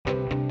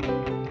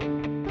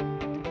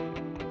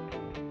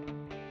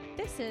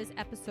This is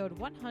episode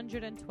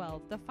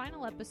 112, the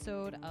final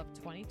episode of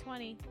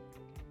 2020.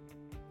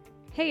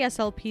 Hey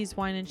SLP's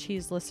Wine and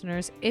Cheese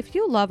listeners, if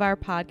you love our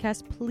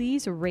podcast,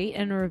 please rate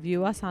and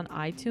review us on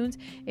iTunes.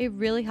 It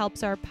really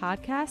helps our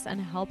podcast and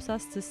helps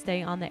us to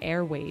stay on the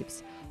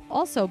airwaves.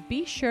 Also,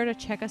 be sure to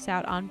check us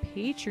out on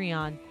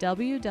Patreon,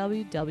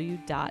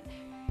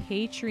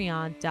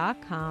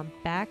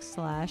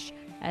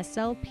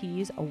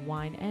 www.patreon.com/SLP's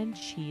Wine and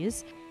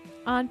Cheese.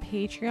 On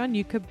Patreon,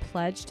 you could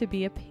pledge to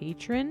be a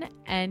patron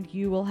and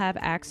you will have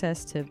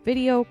access to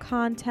video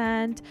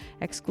content,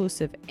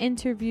 exclusive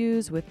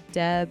interviews with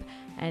Deb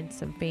and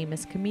some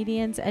famous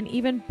comedians, and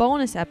even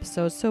bonus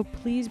episodes. So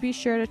please be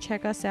sure to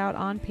check us out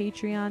on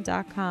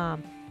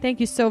patreon.com. Thank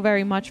you so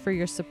very much for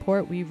your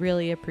support. We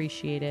really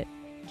appreciate it.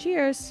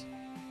 Cheers.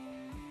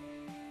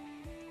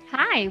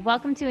 Hi,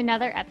 welcome to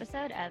another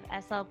episode of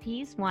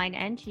SLP's Wine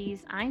and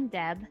Cheese. I'm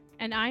Deb.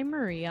 And I'm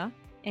Maria.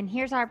 And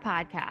here's our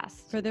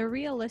podcast For the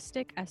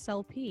realistic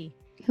SLP,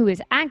 who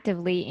is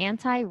actively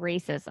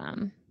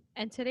anti-racism.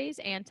 And today's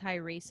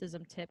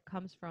anti-racism tip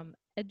comes from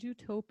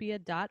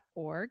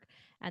edutopia.org.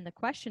 And the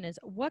question is,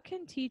 what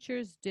can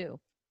teachers do?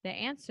 The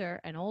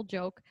answer, an old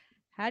joke,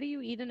 how do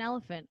you eat an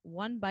elephant?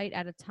 One bite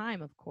at a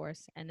time, of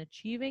course. And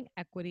achieving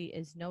equity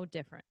is no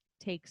different.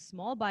 Take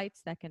small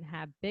bites that can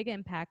have big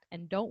impact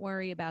and don't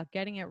worry about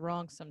getting it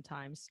wrong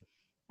sometimes,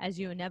 as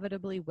you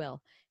inevitably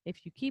will.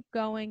 If you keep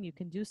going, you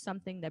can do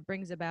something that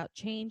brings about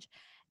change.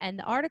 And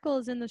the article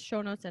is in the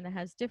show notes, and it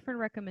has different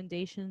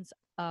recommendations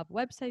of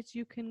websites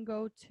you can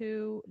go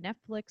to,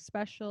 Netflix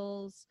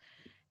specials,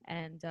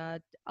 and a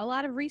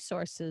lot of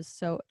resources.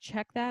 So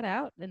check that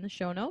out in the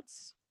show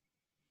notes.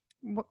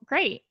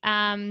 Great.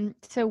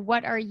 So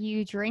what are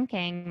you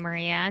drinking,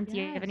 Maria? Do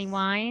you have any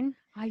wine?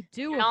 I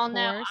do, of course.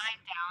 No, I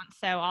don't.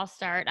 So I'll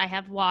start. I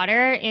have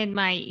water in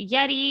my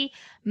Yeti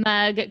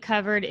mug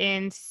covered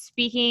in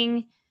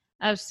Speaking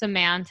of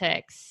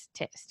Semantics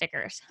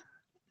stickers.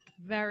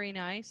 Very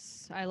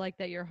nice. I like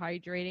that you're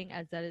hydrating,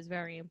 as that is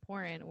very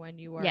important when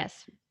you are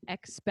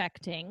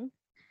expecting.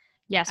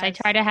 Yes, I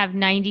try to have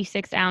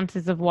 96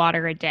 ounces of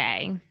water a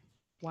day.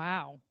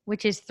 Wow.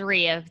 Which is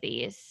 3 of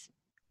these.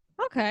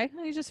 Okay.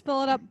 You just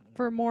fill it up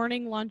for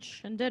morning, lunch,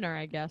 and dinner,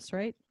 I guess,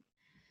 right?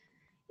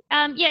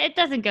 Yeah, it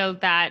doesn't go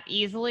that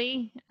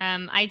easily.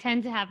 I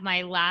tend to have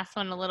my last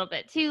one a little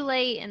bit too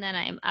late, and then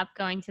I'm up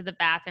going to the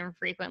bathroom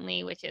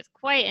frequently, which is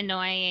quite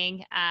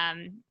annoying.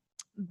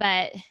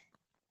 But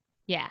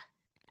yeah,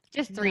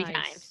 just 3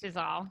 times is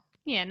all.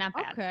 Yeah, not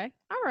bad. Okay.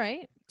 All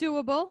right.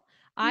 Doable.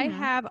 I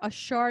have a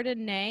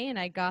Chardonnay, and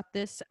I got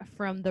this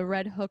from the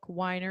Red Hook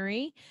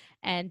Winery,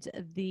 and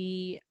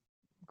the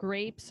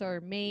grapes are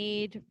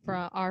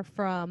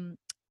from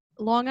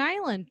Long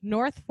Island,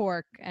 North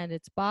Fork, and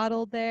it's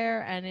bottled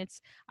there, and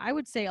it's, I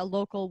would say, a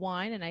local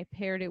wine, and I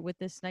paired it with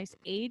this nice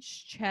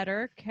aged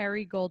cheddar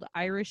Kerrygold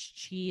Irish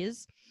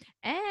cheese,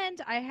 and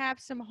I have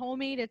some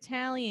homemade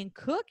Italian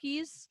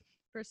cookies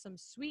for some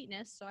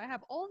sweetness, so I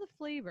have all the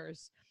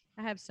flavors.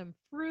 I have some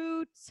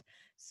fruits,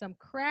 some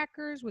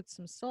crackers with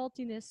some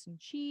saltiness and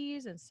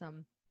cheese, and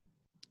some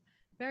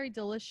very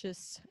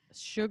delicious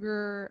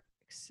sugar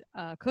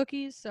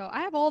cookies, so I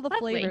have all the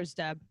flavors,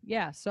 Deb.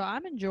 Yeah, so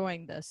I'm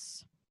enjoying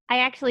this. I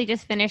actually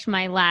just finished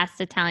my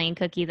last Italian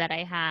cookie that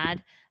I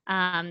had.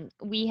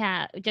 We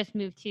have just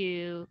moved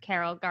to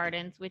Carroll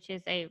Gardens, which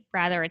is a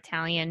rather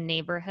Italian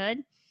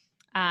neighborhood.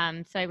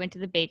 So I went to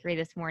the bakery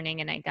this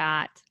morning and I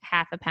got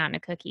half a pound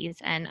of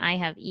cookies, and I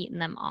have eaten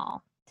them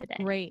all today.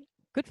 Great.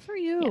 Good for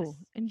you. Yes.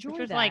 Enjoy which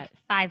was that. like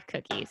 5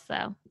 cookies,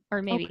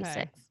 or maybe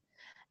 6.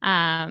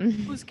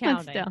 Who's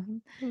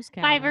counting? Who's counting?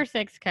 5 or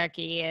 6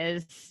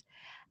 cookies.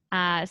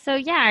 So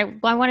yeah,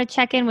 I want to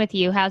check in with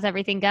you. How's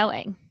everything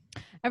going?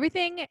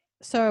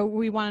 So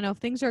we want to know if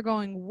things are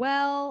going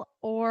well,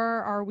 or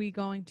are we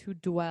going to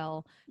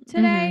dwell?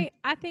 Today,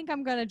 I think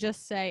I'm going to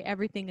just say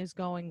everything is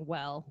going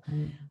well.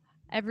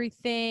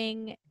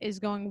 Everything is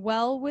going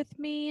well with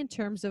me in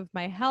terms of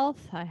my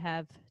health. I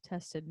have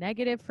tested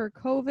negative for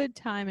COVID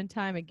time and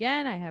time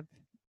again. I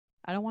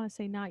don't want to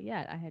say not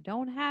yet. I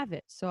don't have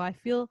it. So I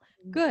feel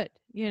good.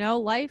 You know,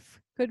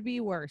 life could be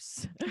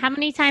worse. How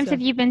many times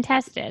have you been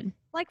tested?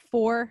 Like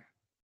 4.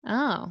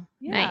 Oh,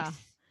 yeah. Nice.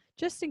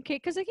 Just in case,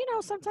 because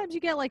sometimes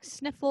you get like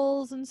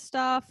sniffles and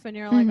stuff, and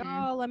you're like,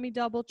 oh, let me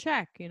double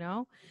check,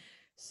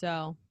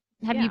 So,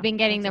 have you been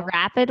getting the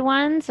rapid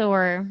ones,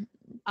 or?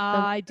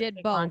 I did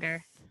both.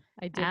 Longer?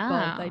 I did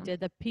both. I did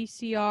the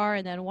PCR,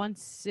 and then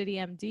once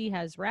CityMD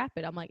has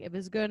rapid, I'm like, if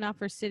it's good enough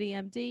for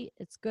CityMD,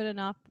 it's good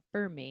enough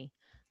for me.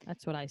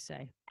 That's what I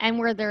say. And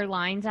were there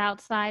lines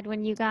outside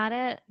when you got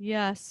it?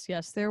 Yes,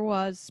 there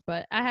was.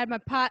 But I had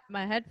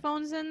my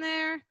headphones in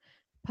there.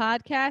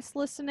 Podcast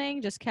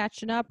listening, just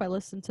catching up. I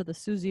listened to the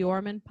Susie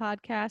Orman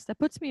podcast. That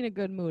puts me in a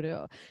good mood.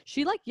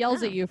 She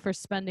yells at you for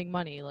spending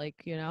money,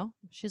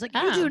 she's like,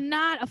 you do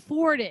not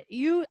afford it.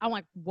 I'm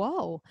like,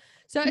 whoa.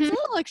 So it's a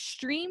little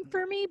extreme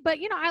for me, but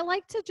I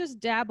like to just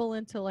dabble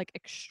into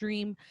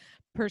extreme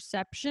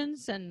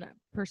perceptions and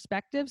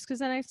perspectives, because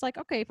then it's like,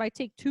 okay, if I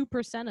take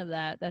 2% of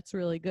that, that's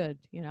really good,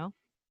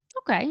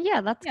 Okay.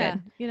 Yeah, that's Yeah,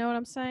 good. you know what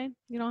I'm saying?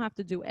 You don't have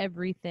to do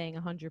everything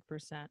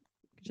 100%.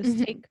 Just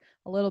Mhm. take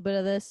a little bit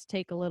of this,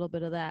 take a little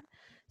bit of that.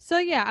 So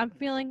yeah, I'm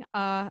feeling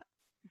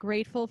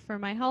grateful for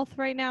my health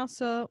right now,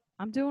 so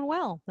I'm doing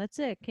well. That's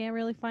it. Can't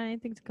really find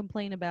anything to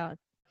complain about.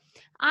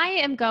 I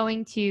am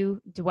going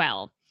to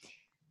dwell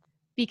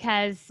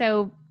because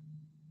so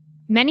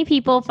many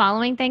people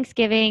following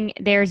Thanksgiving,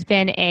 there's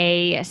been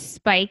a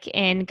spike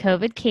in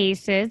COVID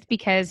cases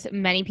because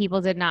many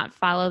people did not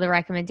follow the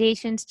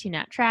recommendations to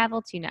not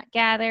travel, to not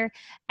gather.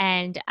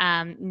 And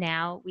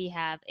now we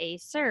have a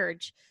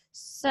surge.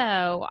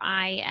 So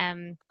I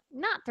am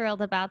not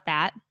thrilled about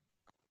that.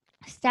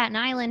 Staten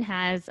Island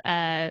has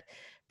a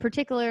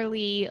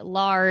particularly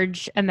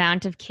large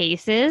amount of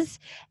cases,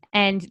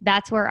 and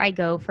that's where I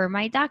go for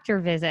my doctor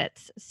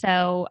visits.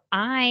 So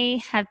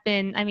I have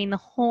been, I mean, the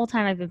whole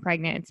time I've been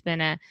pregnant, it's been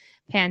a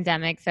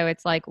pandemic. So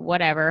it's like,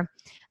 whatever.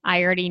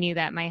 I already knew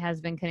that my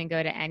husband couldn't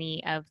go to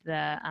any of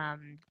the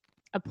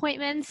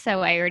appointments.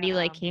 So I already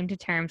like came to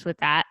terms with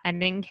that. I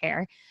didn't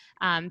care.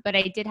 But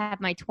I did have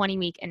my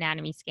 20-week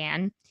anatomy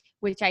scan,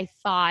 which I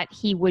thought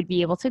he would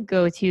be able to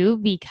go to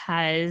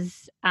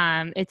because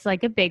it's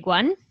like a big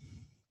one.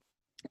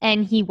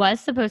 And he was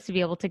supposed to be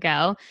able to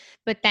go,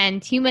 but then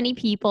too many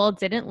people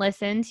didn't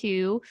listen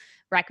to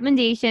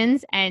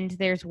recommendations, and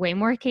there's way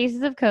more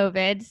cases of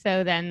COVID.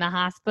 So then the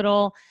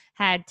hospital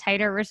had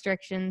tighter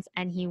restrictions,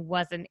 and he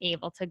wasn't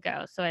able to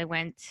go. So I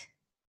went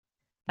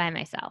by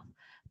myself.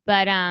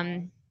 But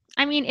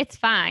I mean, it's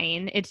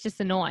fine. It's just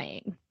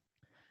annoying.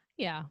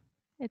 Yeah.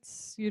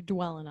 It's you're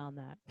dwelling on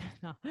that.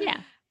 No. Yeah.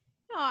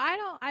 No,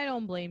 I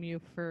don't blame you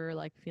for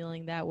like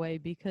feeling that way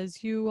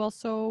because you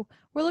also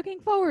were looking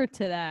forward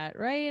to that,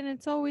 right? And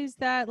it's always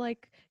that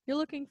like you're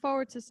looking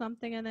forward to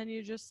something and then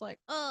you're just like,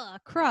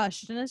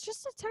 crushed. And it's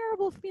just a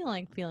terrible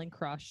feeling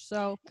crushed.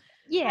 So I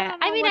Yeah.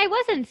 don't I know mean, what I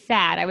wasn't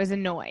sad. I was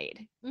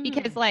annoyed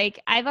because, mhm. like,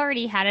 I've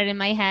already had it in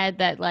my head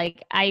that,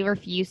 like, I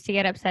refuse to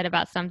get upset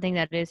about something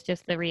that is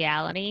just the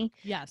reality.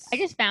 I Yes.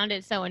 just found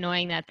it so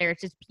annoying that there's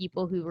just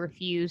people who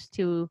refuse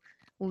to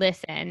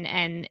listen.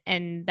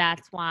 And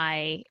that's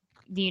why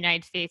the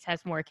United States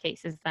has more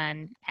cases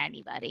than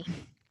anybody.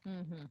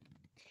 Mhm.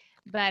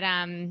 But,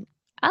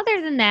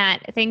 other than that,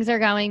 things are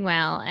going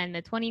well. And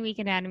the 20-week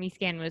anatomy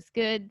scan was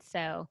good.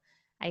 So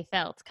I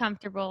felt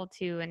comfortable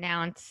to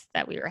announce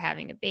that we were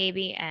having a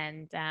baby.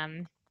 And,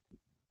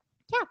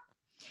 yeah.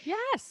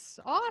 Yes.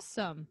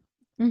 Awesome.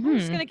 I'm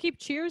just Mm-hmm. gonna keep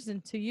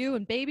cheersing to you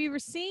and baby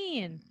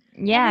Racine.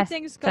 Yes.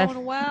 Everything's So,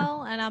 going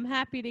well, and I'm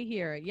happy to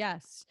hear it.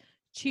 Yes.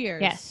 yes.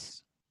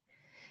 Cheers.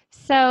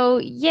 So,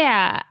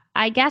 yeah,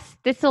 I guess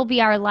this will be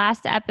our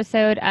last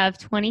episode of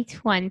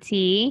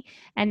 2020.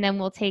 And then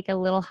we'll take a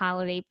little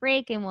holiday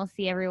break and we'll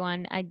see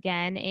everyone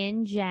again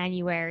in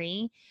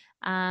January.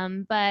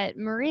 But,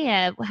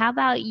 Maria, how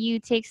about you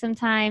take some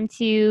time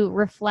to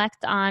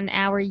reflect on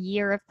our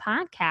year of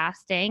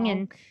podcasting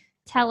and Okay.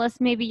 tell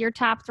us maybe your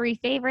top 3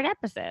 favorite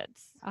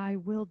episodes? I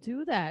will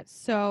do that.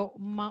 So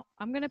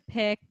I'm going to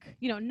pick,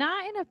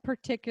 not in a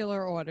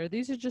particular order.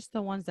 These are just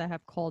the ones that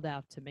have called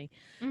out to me.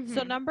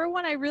 So, Mm-hmm. number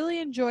one, I really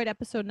enjoyed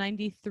episode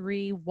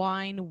 93,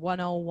 Wine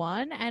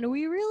 101. And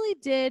we really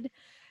did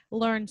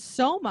learn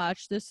so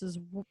much.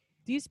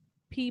 These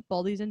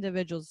people, these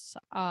individuals,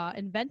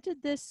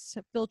 invented this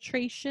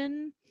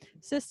filtration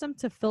system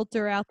to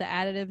filter out the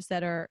additives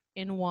that are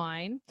in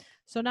wine.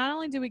 So, not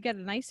only do we get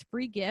a nice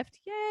free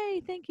gift,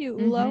 yay, thank you,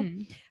 Ulo,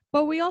 Mm-hmm.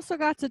 but we also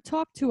got to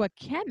talk to a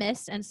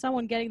chemist and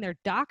someone getting their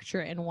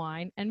doctorate in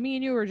wine. And me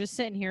and you were just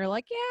sitting here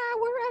like,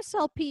 yeah, we're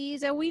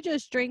SLPs and we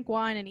just drink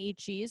wine and eat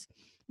cheese.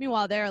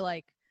 Meanwhile,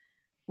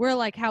 we're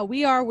like how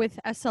we are with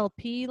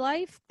SLP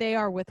life, they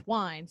are with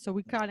wine. So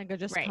we kind of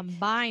just Right.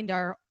 combined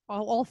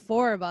all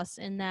four of us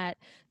in that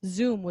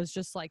Zoom was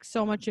just like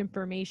so much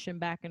information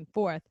back and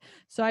forth.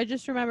 So I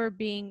just remember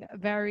being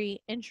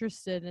very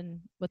interested in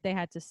what they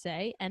had to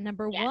say. And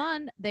number Yeah.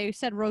 one, they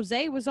said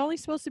rosé was only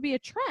supposed to be a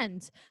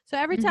trend. So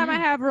every time I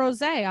Mm-hmm. have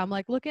rosé, I'm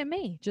like, look at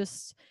me,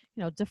 just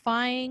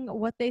defying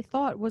what they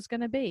thought was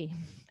going to be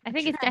I a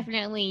think it's trend.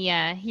 definitely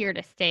here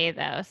to stay,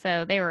 though.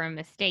 So they were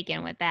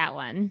mistaken with that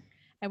one.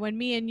 And when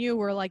me and you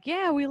were like,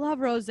 yeah, we love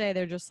rosé,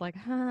 they're just like,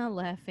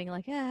 laughing,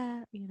 like,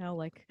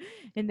 like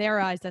in their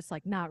eyes, that's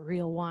like not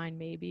real wine,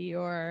 maybe,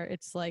 or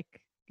it's like,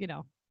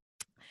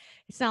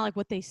 it's not like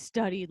what they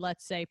studied,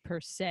 let's say,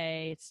 per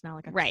se. It's not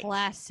like a Right.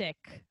 classic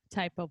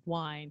type of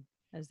wine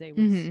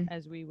Mm-hmm.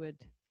 as we would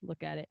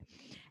look at it.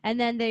 And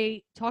then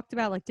they talked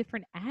about like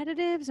different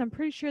additives. I'm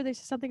pretty sure they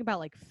said something about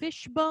like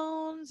fish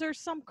bones or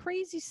some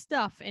crazy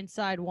stuff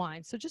inside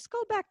wine. So just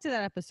go back to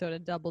that episode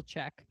and double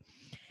check.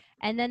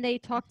 And then they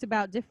talked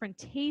about different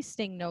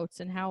tasting notes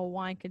and how a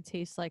wine can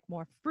taste like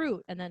more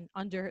fruit. And then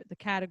under the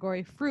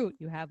category fruit,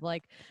 you have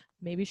like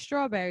maybe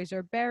strawberries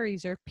or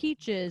berries or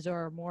peaches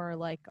or more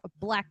like a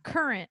black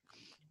currant.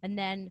 And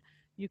then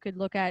you could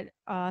look at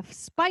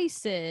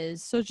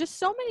spices. So just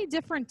so many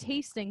different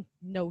tasting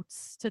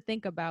notes to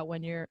think about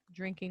when you're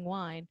drinking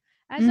wine,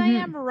 as I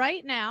Mm-hmm. am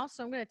right now.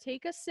 So I'm going to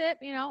take a sip,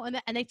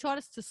 and they taught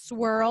us to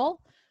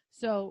swirl.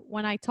 So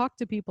when I talk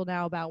to people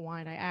now about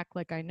wine, I act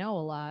like I know a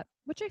lot.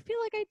 which I feel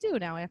like I do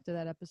now after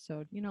that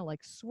episode.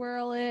 Like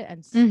swirl it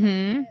and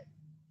Mm-hmm.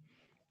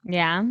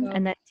 Yeah, so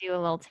and then do a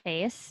little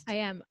taste. I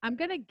am. I'm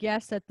gonna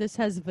guess that this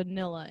has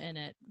vanilla in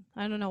it.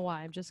 I don't know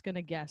why. I'm just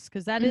gonna guess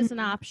because that is an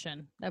Mhm.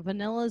 option. That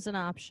vanilla is an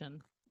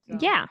option. So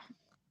Yeah.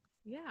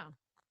 yeah,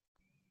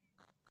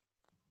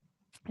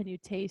 and you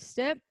taste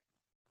it,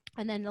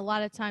 and then a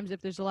lot of times if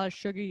there's a lot of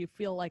sugar, you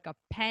feel like a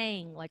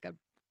pang, like a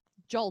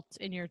jolt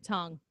in your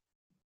tongue.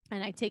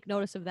 And I take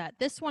notice of that.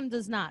 This one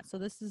does not. So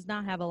this does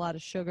not have a lot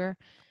of sugar,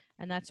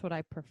 and that's what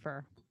I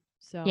prefer.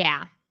 So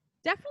Yeah.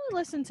 definitely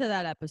listen to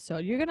that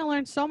episode. You're going to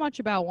learn so much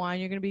about wine.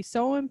 You're going to be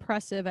so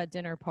impressive at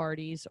dinner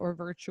parties or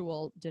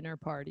virtual dinner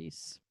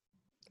parties.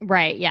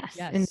 Right. Yes.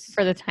 And Yes.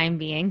 for the time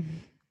being.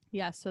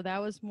 Yes, so that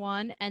was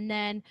one. And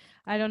then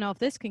I don't know if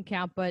this can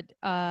count, but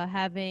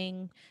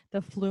having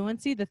the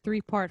fluency, the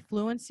 3-part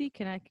fluency,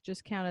 can I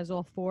just count as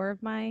all 4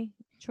 of my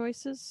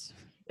choices?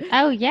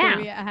 Oh, So yeah.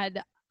 we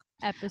had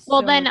episode.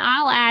 Well, then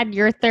I'll add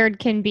your third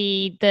can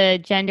be the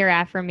gender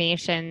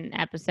affirmation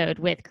episode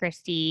with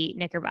Christy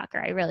Knickerbocker.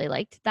 I really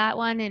liked that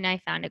one and I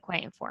found it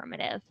quite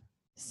informative.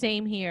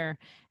 Same here.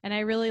 And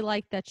I really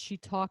like that she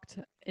talked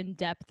in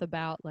depth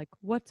about like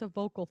what's a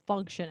vocal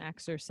function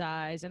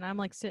exercise. And I'm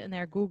like sitting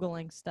there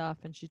Googling stuff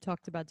and she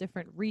talked about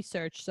different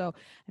research. So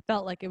I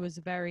felt like it was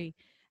very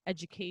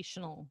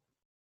educational.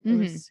 It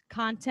was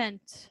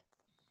content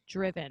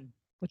driven,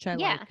 which I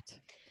Yeah.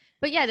 liked.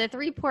 But yeah, the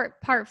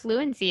 3-part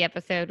fluency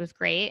episode was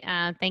great.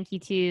 Thank you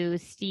to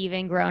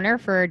Stephen Groner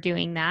for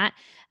doing that.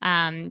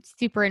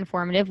 Super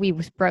informative. We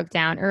broke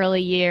down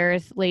early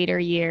years, later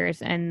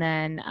years, and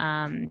then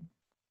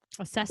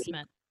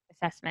Assessment.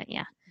 assessment.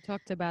 Yeah. We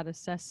talked about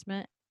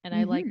assessment. And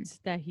I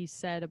liked that he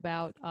said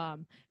about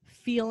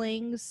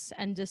feelings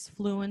and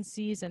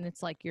disfluencies. And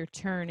it's like you're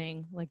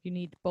turning, like you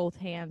need both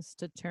hands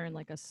to turn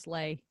like a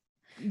sleigh.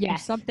 There's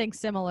Yes. something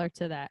similar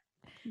to that.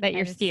 That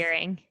you're And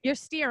steering. You're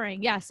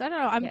steering. Yes. I don't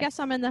know. I Yes. guess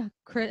I'm in the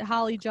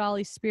holly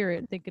jolly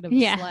spirit thinking of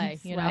Yeah, sleigh,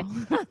 you know.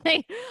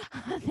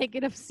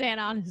 Thinking of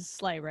Santa on his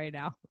sleigh right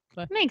now.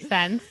 But Makes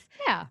sense.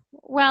 yeah.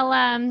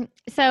 Well,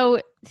 so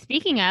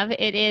speaking of,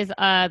 it is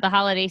the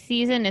holiday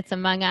season. It's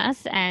Among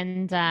Us,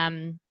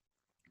 and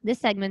this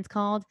segment's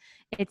called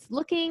 "It's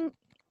Looking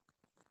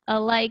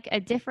Like a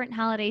Different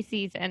Holiday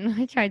Season."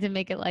 I tried to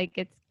make it like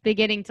it's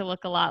beginning to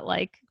look a lot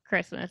like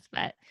Christmas,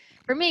 but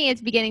for me,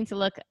 it's beginning to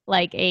look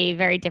like a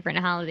very different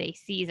holiday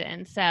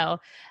season. So,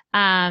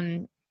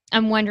 I'm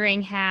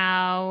wondering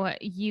how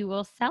you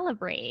will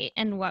celebrate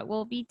and what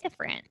will be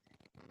different.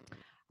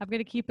 I'm going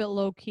to keep it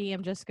low key.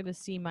 I'm just going to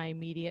see my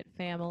immediate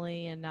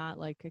family and not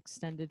like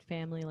extended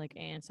family, like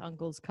aunts,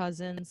 uncles,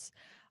 cousins.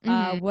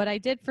 What I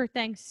did for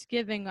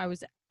Thanksgiving, I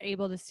was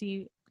able to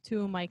see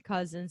 2 of my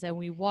cousins and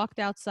we walked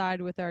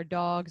outside with our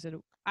dogs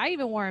and I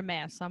even wore a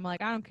mask. I'm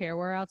like, I don't care.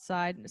 We're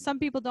outside. Some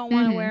people don't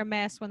want to wear a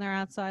mask when they're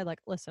outside. Like,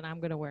 listen, I'm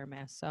going to wear a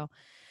mask. So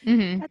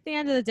at the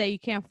end of the day, you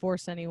can't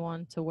force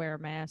anyone to wear a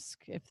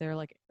mask if they're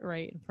like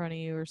right in front of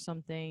you or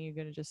something. You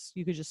could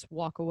just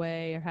walk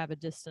away or have a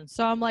distance.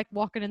 So I'm like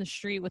walking in the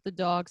street with the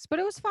dogs, but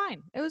it was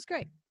fine. It was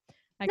great.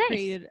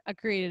 I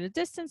created a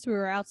distance. We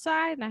were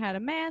outside and I had a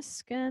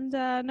mask and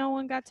no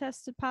one got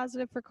tested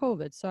positive for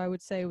COVID. So I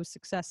would say it was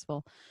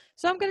successful.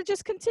 So I'm going to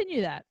just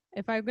continue that.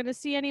 If I'm going to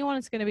see anyone,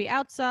 it's going to be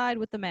outside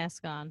with the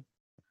mask on.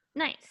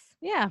 Nice.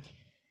 Yeah.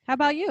 How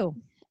about you?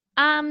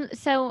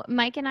 So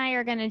Mike and I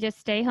are going to just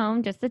stay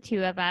home, just the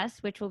 2 of us,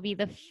 which will be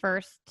the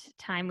first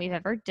time we've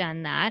ever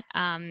done that.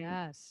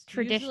 Yes.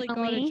 Traditionally, you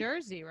usually go to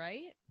Jersey,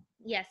 right?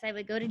 Yes, I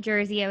would go to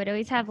Jersey. I would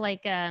always have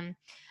like a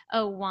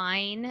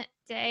wine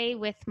day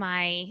with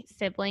my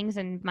siblings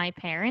and my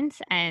parents,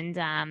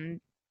 and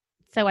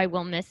so I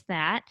will miss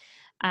that.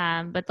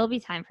 But there'll be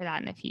time for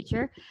that in the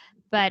future.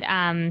 But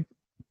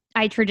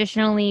I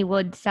traditionally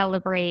would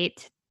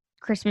celebrate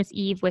Christmas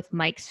Eve with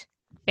Mike's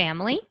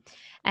family,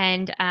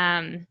 and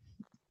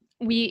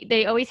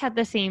they always had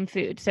the same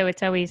food, so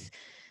it's always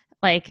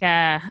like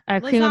a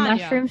cream of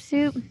mushroom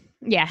soup.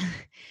 Yeah,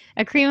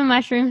 a cream of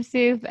mushroom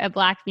soup, a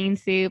black bean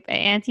soup,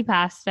 an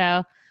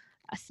antipasto,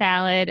 a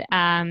salad,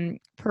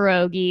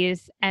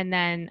 pierogies, and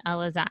then a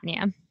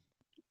lasagna. Of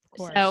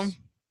course. So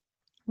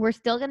we're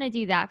still going to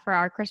do that for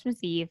our Christmas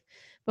Eve,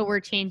 but we're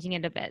changing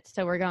it a bit.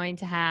 So we're going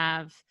to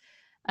have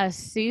a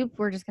soup.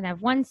 We're just going to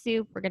have one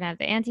soup. We're going to have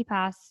the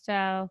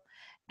antipasto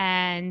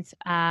and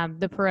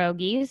the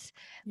pierogies.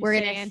 We're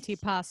going to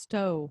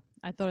antipasto.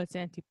 I thought it's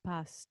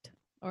antipast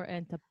or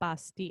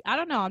antipasti. I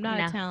don't know. I'm not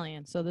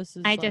Italian, so this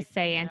is. I just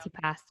say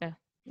antipasto.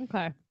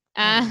 Okay.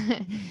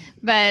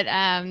 But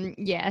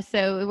yeah,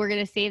 so we're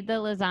gonna save the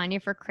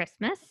lasagna for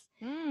Christmas,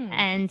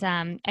 and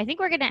I think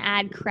we're gonna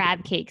add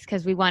crab cakes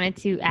because we wanted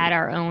to add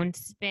our own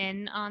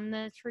spin on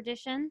the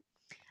tradition.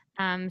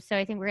 So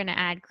I think we're gonna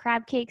add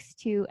crab cakes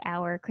to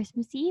our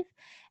Christmas Eve,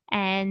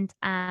 and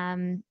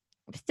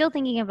still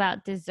thinking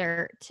about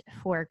dessert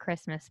for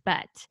Christmas,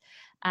 but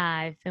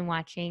I've been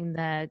watching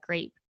the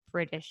Great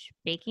British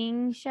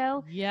Baking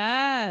Show.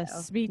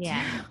 Yes, me too.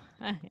 Yeah.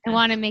 I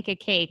want to make a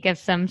cake of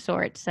some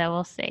sort, so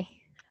we'll see.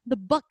 the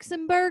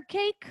Buxenberg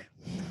cake.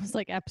 It was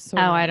like episode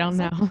Oh, one. I don't was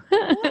know.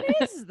 like, what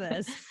is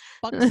this?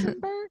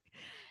 Buxenberg?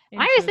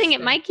 I was thinking,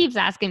 Interesting. Mike keeps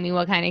asking me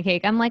what kind of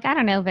cake. I'm like, I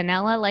don't know,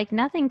 vanilla, like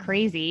nothing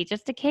crazy,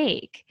 just a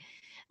cake.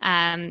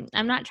 I'm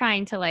not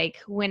trying to like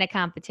win a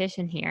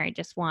competition here. I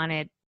just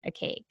wanted a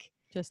cake.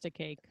 Just a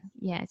cake.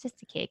 Yeah, it's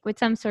just a cake with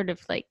some sort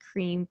of like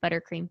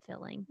buttercream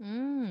filling.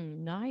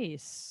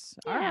 Nice.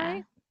 Yeah. All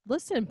right.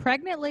 Listen,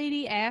 pregnant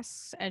lady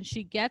asks and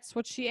she gets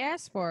what she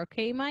asked for.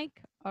 Okay,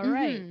 Mike? All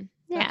right.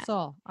 Yeah. That's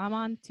all. I'm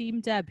on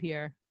Team Deb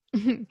here.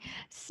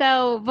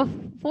 So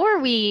before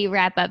we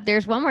wrap up,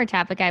 there's one more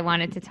topic I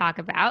wanted to talk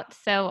about.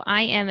 So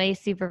I am a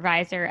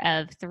supervisor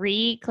of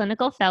 3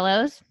 clinical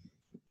fellows.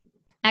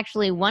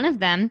 Actually, one of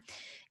them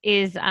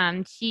is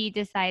she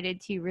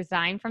decided to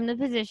resign from the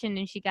position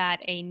and she got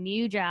a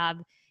new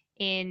job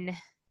in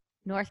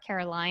North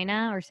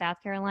Carolina or South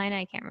Carolina.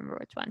 I can't remember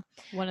which one.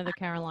 One of the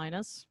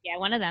Carolinas. Yeah,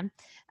 one of them.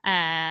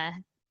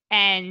 And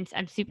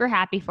I'm super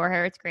happy for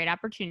her. It's a great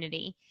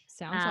opportunity.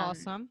 Sounds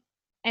awesome.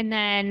 And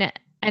then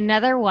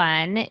another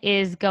one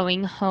is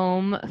going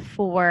home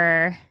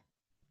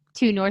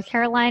to North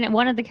Carolina,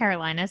 one of the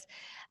Carolinas.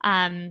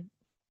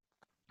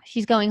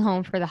 She's going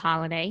home for the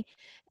holiday.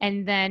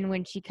 And then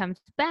when she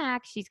comes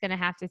back, she's going to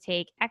have to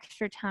take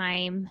extra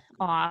time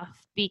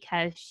off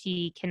because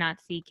she cannot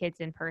see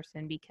kids in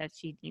person because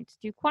she needs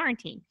to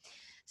quarantine.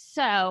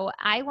 So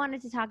I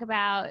wanted to talk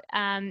about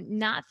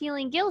not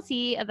feeling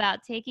guilty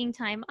about taking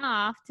time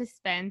off to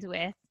spend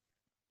with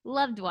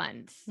loved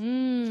ones.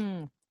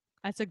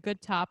 That's a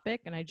good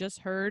topic. And I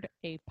just heard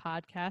a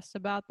podcast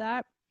about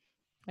that.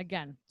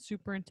 Again,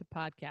 super into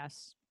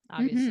podcasts,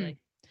 obviously.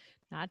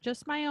 Not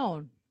just my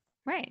own.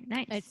 Right.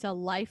 Nice. It's a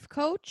life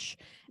coach.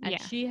 And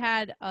she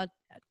had a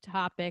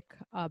topic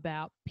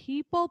about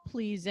people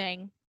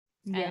pleasing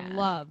and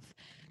love.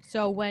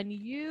 So when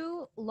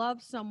you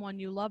love someone,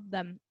 you love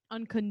them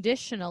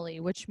unconditionally,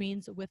 which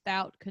means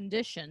without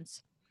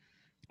conditions.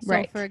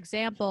 So for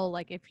example,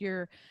 like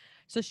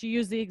so she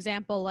used the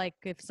example, like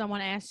if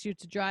someone asks you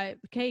to drive,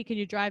 okay, can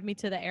you drive me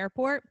to the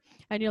airport?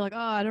 And you're like, oh,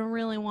 I don't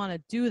really want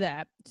to do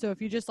that. So if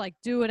you just like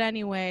do it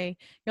anyway,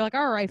 you're like,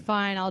 all right,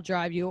 fine, I'll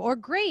drive you. Or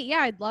great,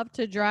 yeah, I'd love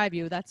to drive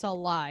you. That's a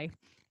lie.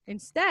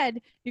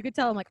 Instead, you could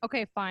tell them like,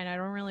 okay, fine, I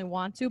don't really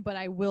want to, but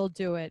I will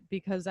do it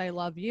because I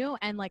love you.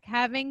 And like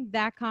having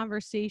that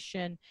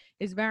conversation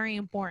is very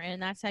important.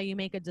 And that's how you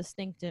make a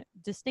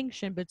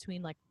distinction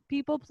between like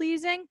people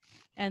pleasing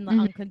and the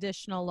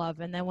unconditional love.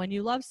 And then when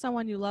you love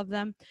someone, you love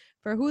them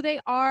for who they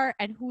are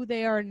and who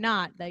they are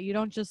not, that you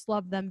don't just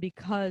love them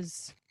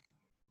because,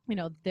 you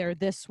know, they're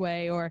this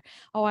way, or,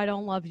 oh, I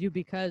don't love you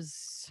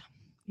because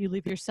you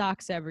leave your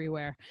socks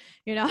everywhere,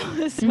 you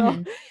know.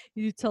 So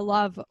you to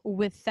love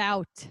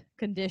without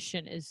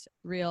condition is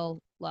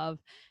real love,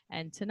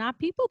 and to not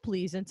people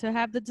please, and to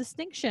have the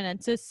distinction, and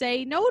to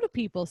say no to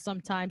people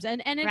sometimes,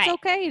 and it's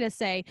okay to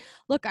say,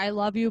 look, I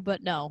love you,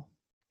 but no.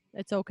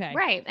 It's okay.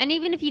 Right. And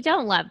even if you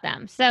don't love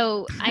them.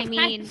 So, I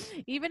mean,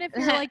 even if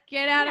you're like,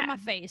 get out of my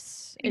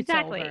face,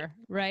 exactly. It's over,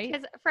 right?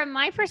 Because from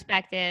my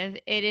perspective,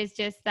 it is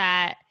just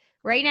that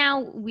right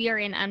now we are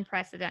in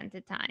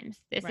unprecedented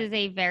times. This is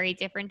a very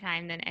different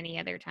time than any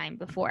other time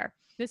before.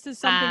 This is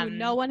something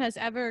no one has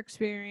ever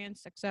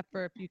experienced, except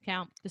for if you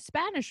count the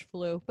Spanish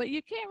flu, but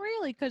you can't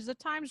really because the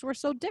times were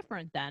so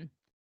different then.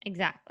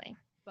 Exactly.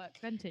 But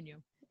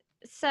continue.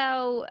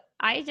 So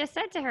I just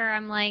said to her,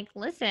 I'm like,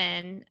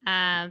 listen,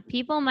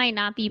 people might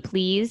not be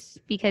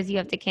pleased because you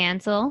have to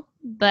cancel,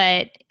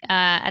 but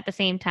at the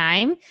same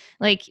time,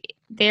 like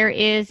there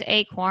is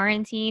a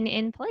quarantine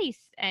in place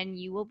and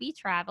you will be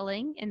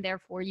traveling and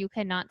therefore you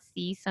cannot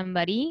see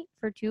somebody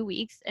for 2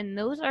 weeks. And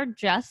those are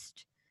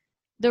just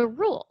the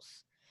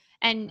rules.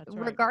 And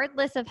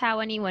regardless of how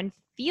anyone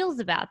feels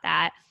about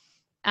that,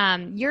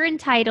 you're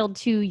entitled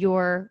to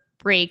your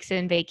breaks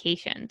and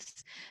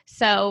vacations.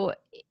 So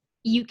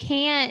you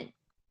can't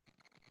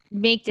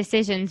make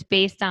decisions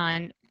based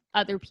on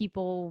other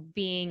people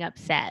being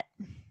upset.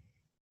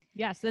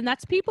 Yes, and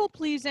that's people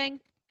pleasing.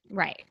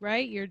 Right.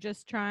 You're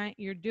just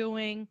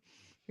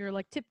you're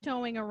like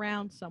tiptoeing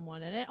around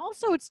someone. And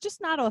it's just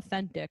not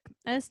authentic.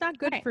 And it's not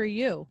good for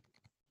you.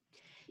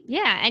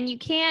 Yeah, and you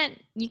can't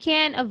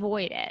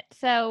avoid it.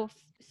 So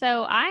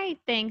I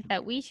think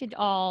that we should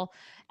all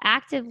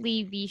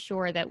actively be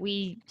sure that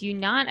we do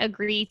not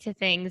agree to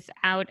things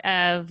out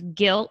of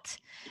guilt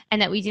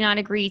and that we do not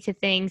agree to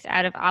things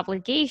out of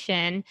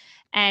obligation,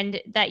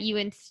 and that you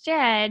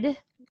instead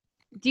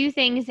do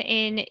things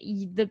in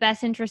the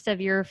best interest of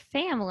your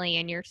family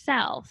and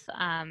yourself.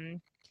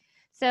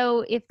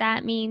 So if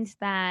that means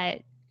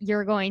that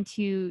you're going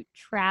to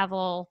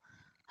travel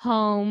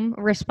home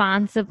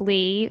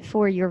responsibly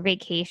for your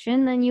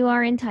vacation, then you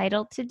are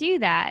entitled to do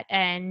that.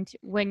 And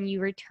when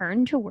you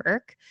return to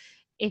work,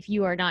 if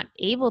you are not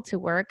able to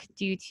work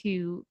due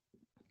to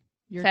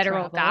your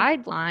federal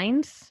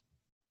guidelines,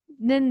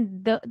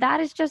 then that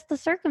is just the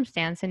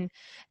circumstance,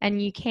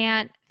 and you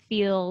can't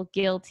feel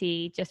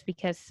guilty just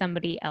because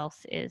somebody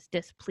else is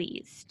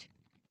displeased.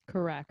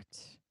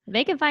 Correct.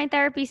 They can find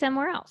therapy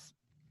somewhere else.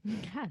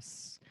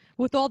 Yes.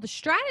 with all the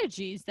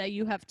strategies that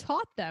you have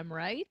taught them,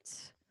 right?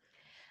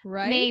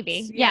 Right?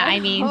 Maybe. Yeah. I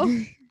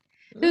mean,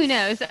 who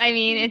knows? I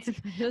mean,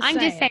 I'm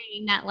just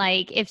saying that,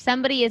 like, if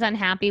somebody is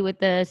unhappy with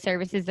the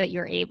services that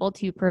you're able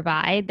to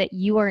provide, that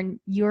you're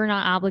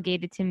not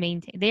obligated to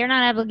maintain. They are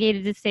not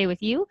obligated to stay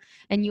with you,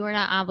 and you are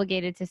not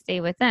obligated to stay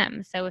with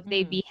them. So if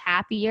they'd be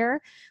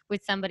happier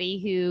with somebody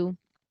who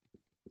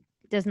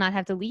does not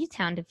have to leave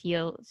town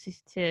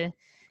to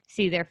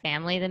see their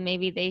family, then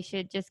maybe they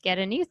should just get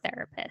a new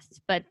therapist.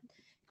 But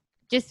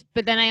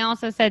then I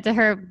also said to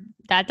her,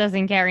 that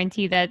doesn't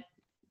guarantee that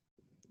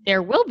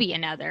there will be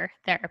another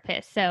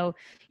therapist. So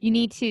you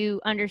need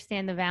to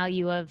understand the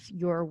value of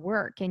your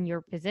work and your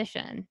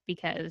position,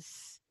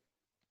 because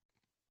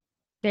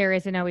there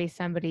isn't always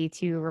somebody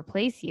to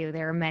replace you.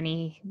 There are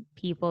many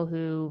people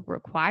who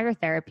require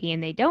therapy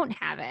and they don't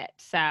have it.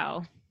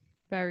 So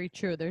very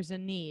true. There's a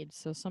need.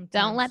 So sometimes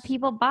don't let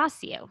people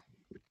boss you.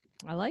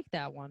 I like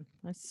that one.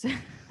 That's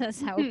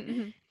how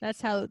the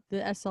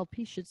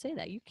SLP should say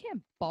that. You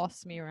can't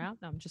boss me around.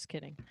 No, I'm just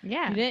kidding.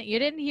 Yeah. You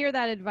didn't hear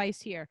that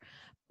advice here.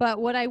 But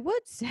what I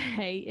would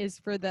say is,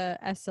 for an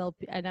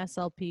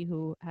SLP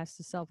who has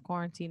to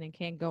self-quarantine and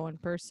can't go in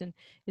person,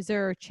 is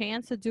there a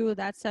chance to do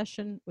that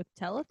session with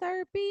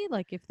teletherapy?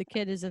 Like if the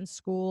kid is in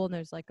school and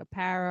there's like a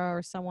para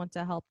or someone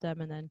to help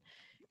them, and then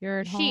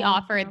you're at home. She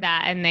offered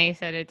that and they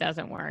said it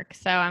doesn't work.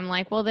 So I'm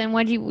like, well, then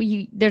what do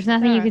you there's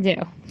nothing you can do.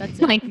 That's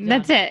it. Like,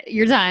 that's it.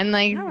 You're done.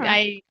 Like,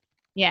 right.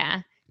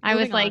 I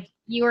was like,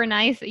 you were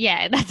nice.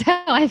 Yeah, that's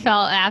how I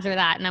felt after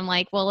that. And I'm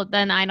like, well,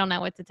 then I don't know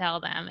what to tell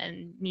them,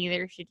 and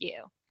neither should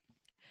you.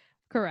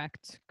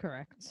 Correct.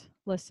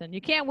 Listen,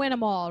 you can't win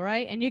them all,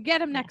 right? And you get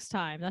them next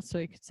time. That's what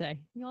you could say.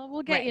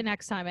 We'll get you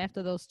next time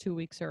after those 2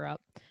 weeks are up.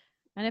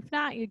 And if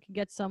not, you can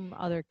get some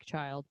other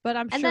child. But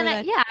I'm sure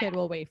that kid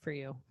will wait for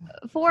you.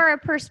 For a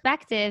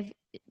perspective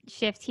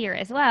shift here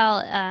as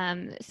well.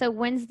 So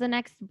when's the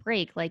next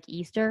break? Like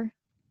Easter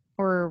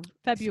or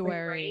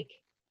February?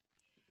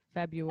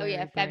 February. Oh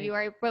yeah, break.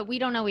 February. But we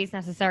don't always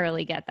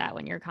necessarily get that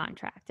when you're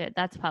contracted.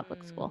 That's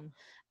public school.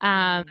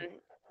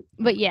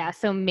 But yeah,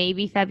 so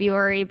maybe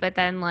February, but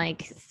then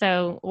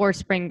or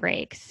spring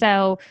break.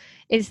 So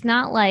it's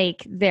not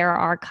like there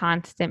are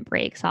constant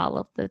breaks all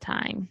of the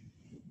time.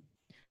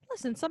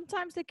 Listen,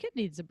 sometimes the kid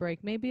needs a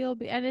break. Maybe it'll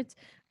be, and it's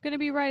going to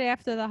be right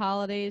after the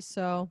holidays.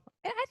 So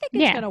I think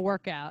it's going to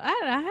work out. I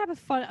don't know. I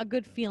have a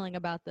good feeling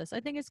about this. I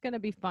think it's going to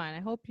be fine. I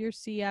hope your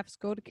CFs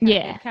go to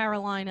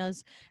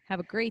Carolinas, have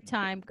a great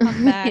time,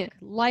 come back.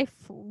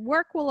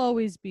 Work will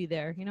always be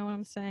there. You know what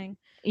I'm saying?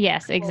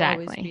 Yes,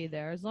 exactly. Will always be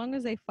there. As long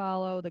as they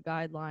follow the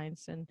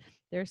guidelines and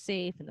they're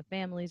safe and the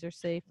families are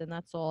safe, then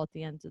that's all at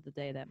the end of the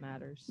day that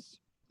matters.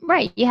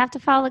 Right. You have to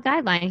follow the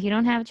guidelines. You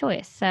don't have a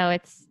choice. So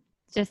it's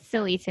just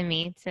silly to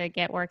me to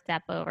get worked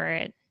up over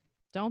it.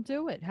 Don't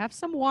do it. Have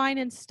some wine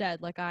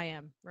instead, like I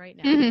am right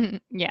now.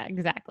 Yeah,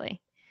 exactly.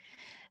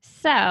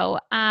 So,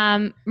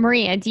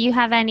 Maria, do you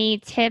have any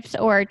tips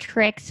or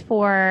tricks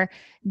for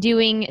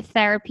doing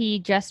therapy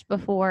just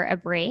before a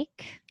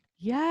break?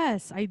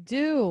 Yes, I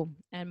do.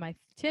 And my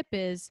tip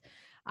is,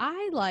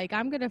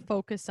 I'm going to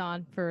focus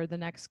on, for the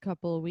next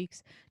couple of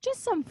weeks,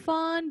 just some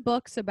fun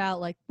books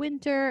about like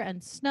winter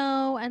and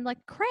snow and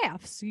like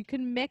crafts. You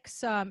can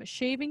mix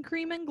shaving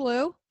cream and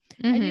glue,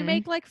 and you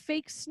make like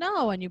fake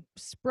snow and you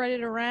spread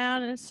it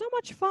around, and it's so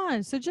much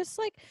fun. So just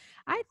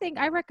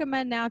I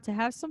recommend now to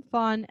have some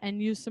fun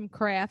and use some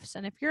crafts.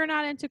 And if you're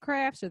not into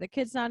crafts or the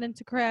kid's not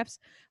into crafts,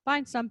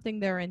 find something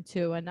they're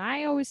into. And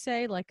I always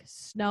say, like,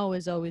 snow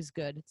is always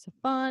good. It's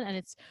fun and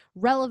it's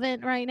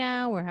relevant right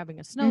now. We're having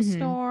a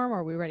snowstorm,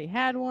 or we already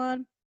had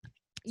one.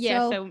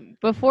 Yeah, so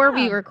before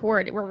we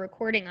record, we're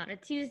recording on a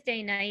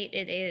Tuesday night.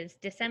 It is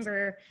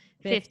December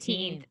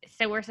 15th.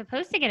 So we're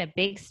supposed to get a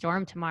big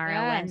storm tomorrow,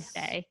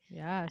 Wednesday.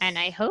 Yes. And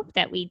I hope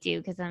that we do,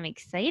 because I'm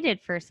excited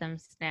for some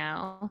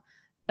snow.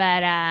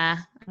 But I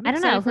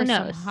don't know. Who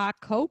knows? Some hot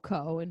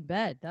cocoa in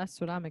bed. That's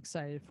what I'm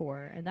excited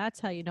for. And that's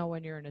how you know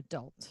when you're an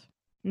adult.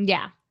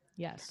 Yeah.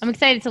 Yes. I'm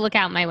excited to look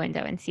out my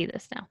window and see the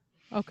snow.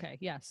 Okay.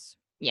 Yes.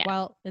 Yeah.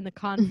 While in the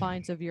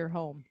confines of your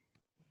home.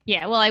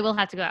 Yeah. Well, I will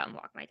have to go out and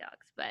walk my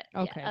dogs, but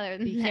okay. Other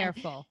than be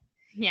careful.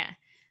 Yeah.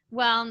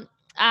 Well,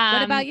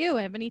 what about you?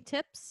 Have any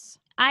tips?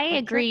 I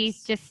agree.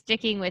 Tricks? Just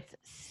sticking with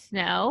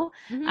snow.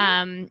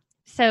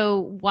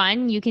 So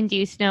one, you can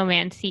do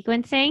snowman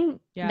sequencing,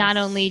 not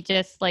only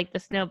just like the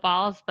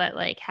snowballs, but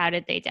like how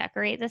did they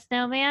decorate the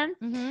snowman?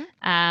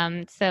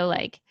 So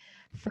like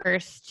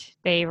first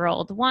they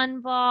rolled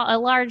one ball, a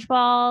large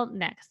ball.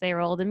 Next they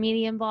rolled a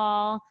medium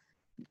ball.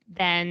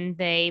 Then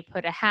they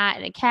put a hat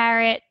and a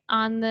carrot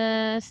on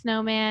the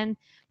snowman.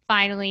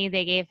 Finally,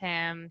 they gave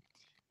him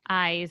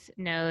eyes,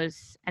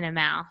 nose, and a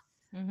mouth.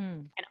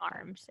 And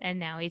arms, and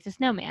now he's a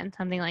snowman,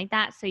 something like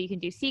that. So you can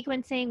do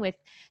sequencing with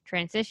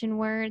transition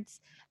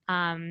words.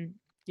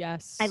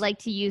 Yes, I like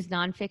to use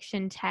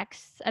nonfiction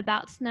texts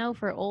about snow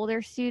for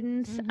older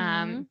students.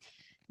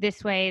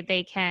 This way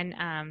they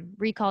can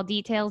recall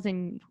details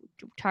and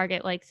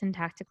target like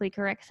syntactically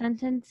correct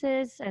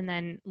sentences, and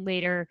then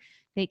later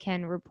they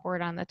can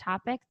report on the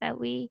topic that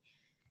we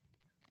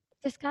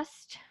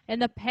discussed. In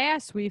the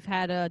past, we've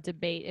had a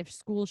debate if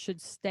schools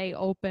should stay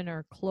open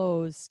or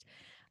closed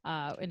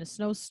in a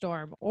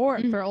snowstorm, or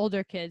Mhm. for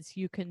older kids,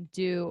 you can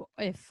do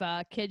if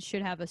kids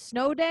should have a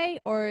snow day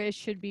or it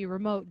should be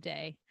remote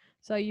day.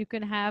 So you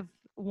can have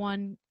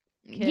one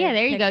Yeah, kid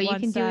there you pick go. You one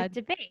can do a side.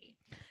 debate.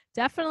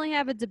 Definitely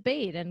have a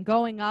debate and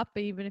going up,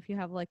 even if you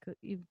have like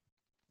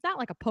not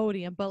like a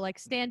podium, but like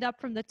stand up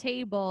from the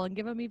table and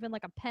give them even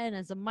like a pen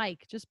as a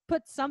mic. Just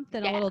put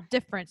something a Yeah. little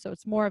different so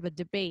it's more of a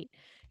debate.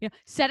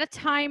 Set a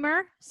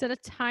timer,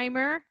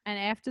 and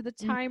after the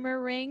Mhm.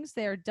 timer rings,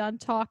 they're done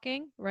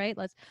talking, right?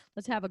 Let's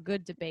have a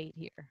good debate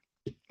here.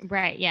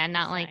 Right. Yeah.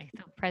 Not Just like saying.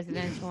 the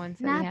presidential ones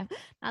that we Not have.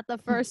 not the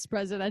first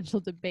presidential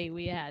debate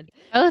we had.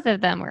 Both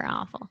of them were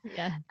awful.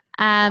 Yeah.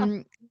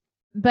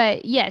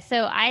 But yeah,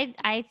 so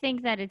I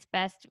think that it's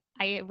best.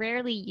 I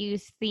rarely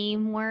use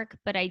theme work,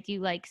 but I do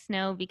like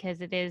snow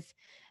because it is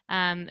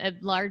a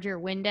larger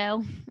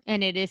window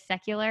and it is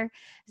secular.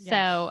 So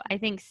Yes. I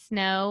think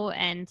snow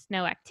and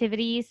snow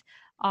activities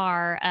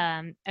are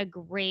a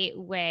great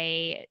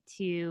way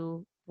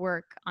to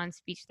work on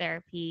speech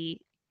therapy,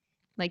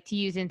 like to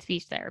use in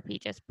speech therapy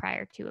just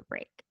prior to a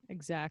break.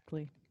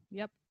 Exactly.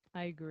 Yep,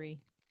 I agree.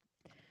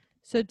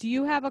 So do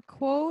you have a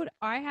quote?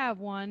 I have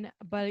one,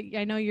 but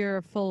I know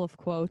you're full of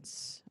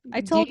quotes. I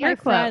Do told your my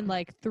quote. friend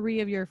like 3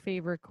 of your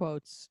favorite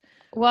quotes.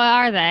 What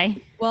are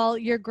they? Well,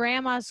 your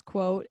grandma's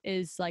quote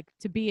is like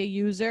to be a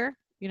user,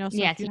 so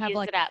Yeah, if you to have use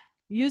like it up.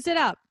 use it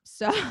up.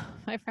 So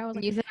my friend was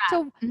like, Use it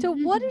up. to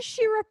what is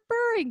she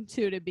referring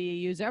to be a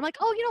user? I'm like,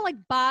 oh, like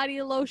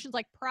body lotions,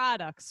 like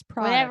products,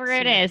 Whatever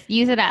it yeah. is,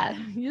 use it up.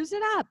 Use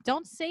it up.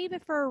 Don't save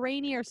it for a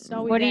rainy or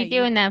snowy What are day. you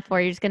doing that for?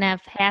 You're just gonna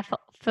have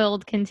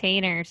half-filled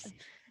containers for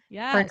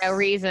Yes. no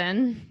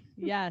reason.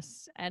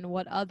 Yes. And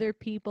what other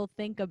people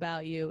think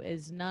about you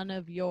is none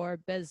of your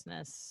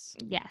business.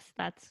 Yes,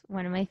 that's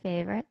one of my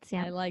favorites.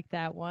 I Yeah. like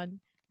that one.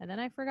 And then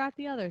I forgot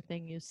the other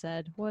thing you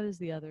said. What is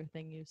the other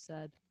thing you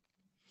said?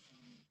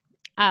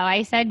 Oh,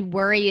 I said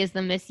worry is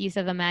the misuse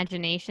of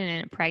imagination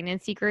in a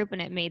pregnancy group,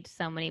 and it made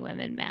so many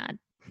women mad.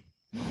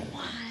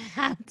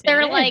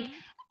 They're like,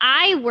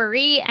 I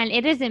worry and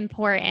it is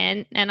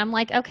important. And I'm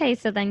like, okay,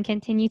 so then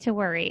continue to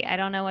worry. I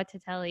don't know what to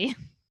tell you.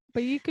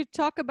 But you could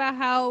talk about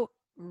how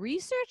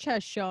research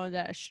has shown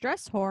that a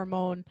stress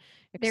hormone.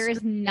 There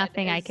is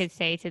nothing I is- could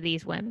say to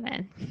these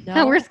women.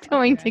 No? We're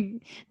going Okay. to,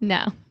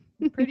 no.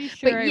 I'm pretty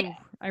sure But yeah.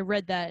 I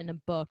read that in a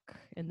book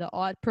in the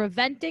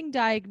preventing,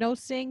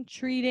 diagnosing,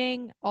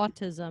 treating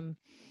autism.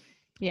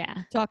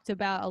 Yeah. Talked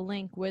about a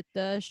link with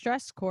the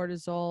stress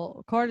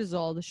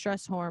cortisol, the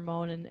stress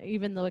hormone, and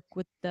even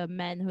with the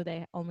men who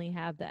they only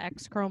have the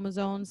X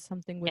chromosomes,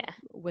 something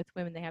with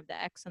women they have the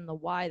X and the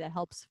Y that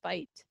helps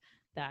fight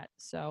that.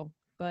 So,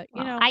 but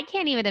I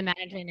can't even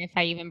imagine if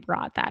I even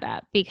brought that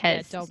up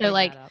because don't so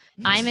like that up.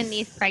 I'm in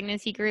these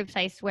pregnancy groups.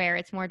 I swear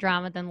it's more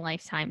drama than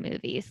Lifetime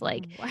movies.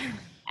 Like,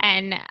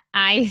 and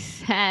I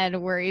said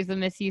worries the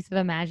misuse of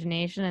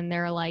imagination, and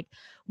they're like,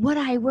 what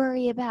I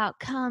worry about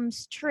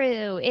comes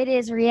true. It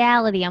is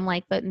reality. I'm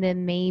like, but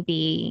then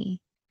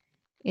maybe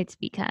it's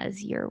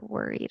because you're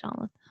worried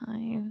all the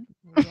time.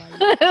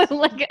 Right.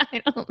 Like,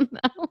 I don't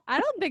know. I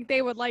don't think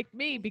they would like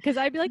me because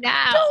I'd be like, No.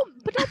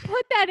 don't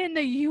put that in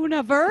the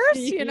universe,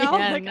 Yeah,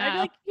 I'd be no.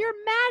 like, you're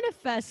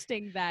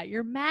manifesting that.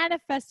 You're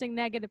manifesting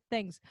negative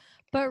things.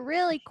 But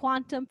really,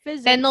 quantum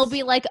physics. Then they'll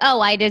be like, oh,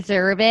 I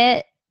deserve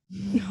it.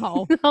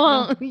 No.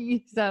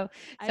 So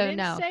I didn't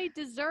no. say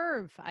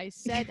deserve. I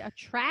said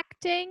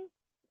attracting,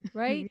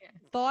 right? Yeah.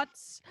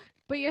 Thoughts,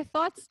 but your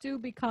thoughts do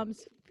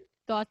becomes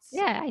thoughts.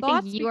 Yeah, I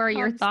thoughts think you are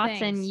your becomes thoughts,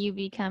 and things. you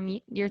become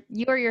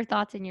you are your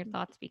thoughts, and your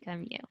thoughts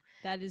become you.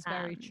 That is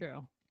very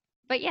true.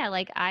 But yeah,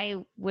 like I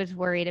was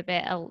worried a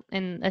bit,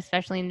 and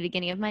especially in the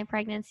beginning of my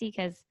pregnancy,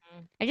 because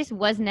I just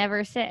was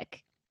never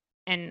sick,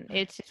 and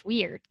it's just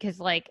weird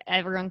because like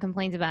everyone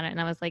complains about it, and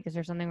I was like, is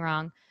there something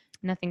wrong?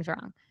 Nothing's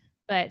wrong.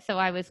 But so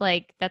I was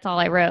like, that's all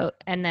I wrote,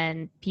 and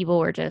then people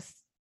were just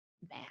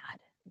mad.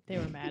 They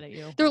were mad at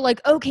you. They're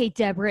like, okay,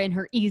 Deborah and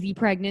her easy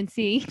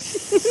pregnancy.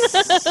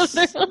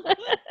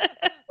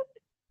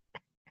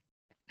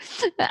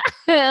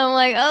 I'm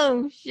like,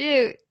 oh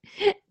shoot.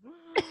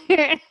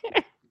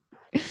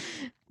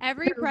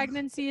 Every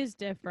pregnancy is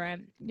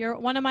different. You're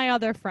one of my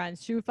other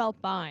friends. She felt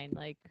fine.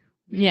 Like,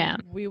 yeah,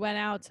 we went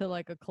out to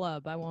like a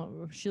club.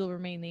 She'll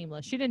remain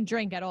nameless. She didn't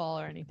drink at all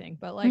or anything,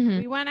 but like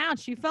we went out.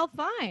 She felt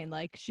fine.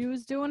 Like she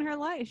was doing her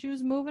life. She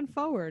was moving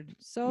forward.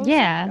 So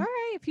yeah, all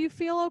right. If you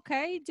feel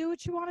okay, do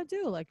what you want to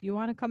do. Like you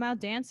want to come out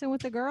dancing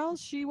with the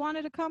girls. She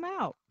wanted to come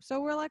out.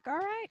 So we're like, all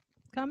right,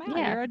 come out.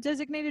 Yeah. You're a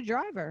designated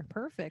driver.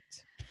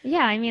 Perfect.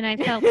 Yeah, I mean, I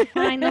felt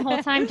fine the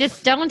whole time.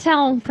 Just don't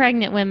tell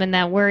pregnant women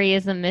that worry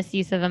is a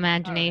misuse of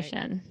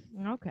imagination.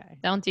 Right. Okay.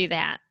 Don't do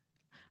that.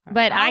 Right.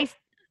 But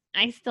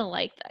I still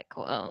like that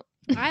quote.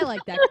 I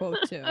like that quote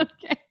too.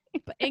 Okay.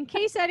 But in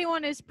case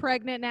anyone is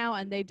pregnant now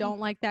and they don't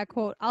like that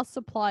quote, I'll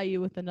supply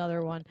you with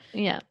another one.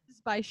 Yeah.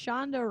 by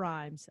Shonda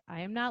Rhimes.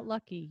 I am not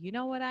lucky. You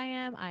know what I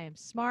am? I am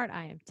smart.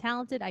 I am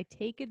talented. I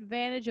take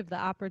advantage of the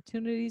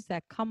opportunities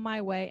that come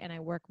my way, and I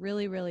work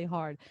really, really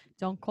hard.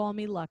 Don't call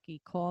me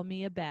lucky. Call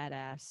me a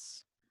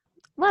badass.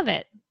 Love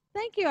it.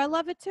 Thank you. I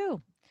love it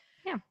too.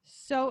 Yeah.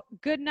 So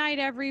good night,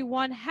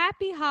 everyone.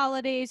 Happy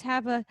holidays.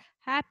 Have a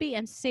happy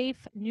and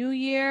safe new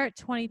year.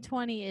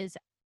 2020 is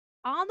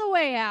on the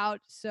way out.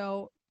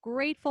 So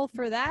grateful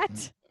for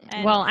that.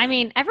 And well, I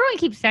mean, everyone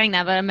keeps saying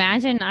that, but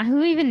imagine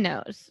who even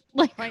knows?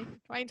 Like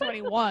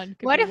 2021.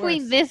 What if we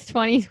missed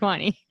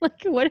 2020?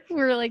 Like, what if we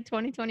were like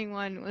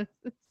 2021 was?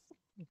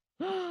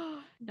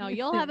 No,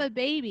 you'll have a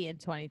baby in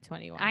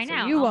 2021. I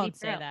know. So you I'll won't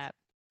say that.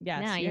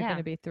 Yes, no, you're going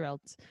to be thrilled.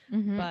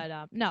 Mm-hmm.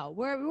 But no,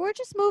 we're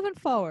just moving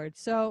forward.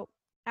 So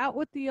out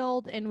with the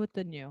old, in with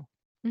the new.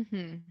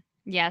 Mm-hmm.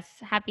 Yes.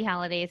 Happy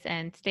holidays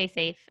and stay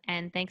safe.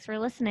 And thanks for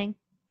listening.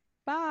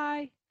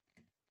 Bye.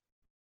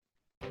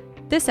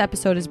 This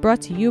episode is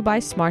brought to you by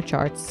Smart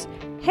Charts.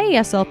 Hey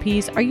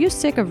SLPs, are you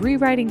sick of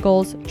rewriting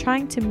goals,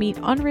 trying to meet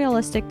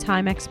unrealistic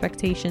time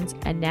expectations,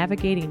 and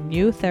navigating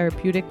new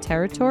therapeutic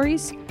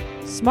territories?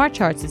 Smart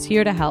Charts is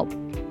here to help.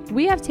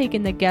 We have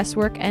taken the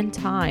guesswork and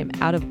time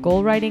out of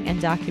goal writing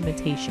and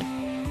documentation.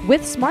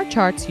 With Smart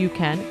Charts, you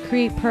can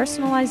create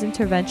personalized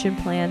intervention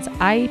plans,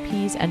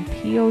 IEPs, and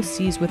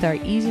POCs with our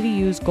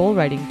easy-to-use goal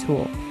writing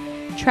tool.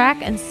 Track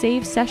and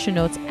save session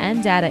notes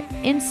and data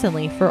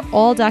instantly for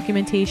all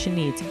documentation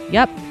needs.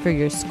 Yep, for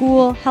your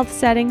school, health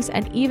settings,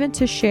 and even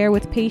to share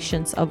with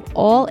patients of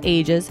all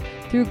ages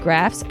through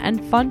graphs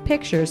and fun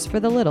pictures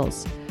for the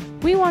littles.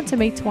 We want to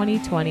make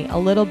 2020 a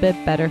little bit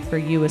better for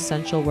you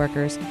essential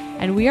workers,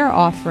 and we are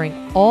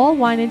offering all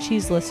Wine and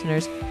Cheese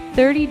listeners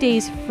 30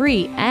 days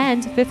free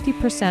and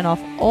 50%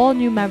 off all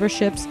new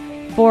memberships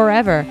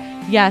forever.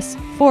 Yes,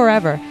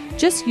 forever.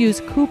 Just use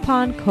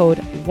coupon code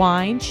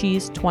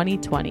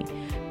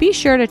WINECHEESE2020. Be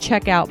sure to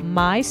check out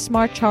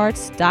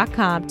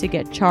mysmartcharts.com to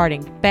get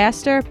charting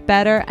faster,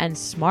 better, and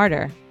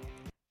smarter.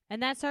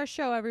 And that's our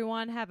show,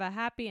 everyone. Have a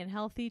happy and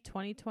healthy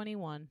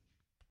 2021.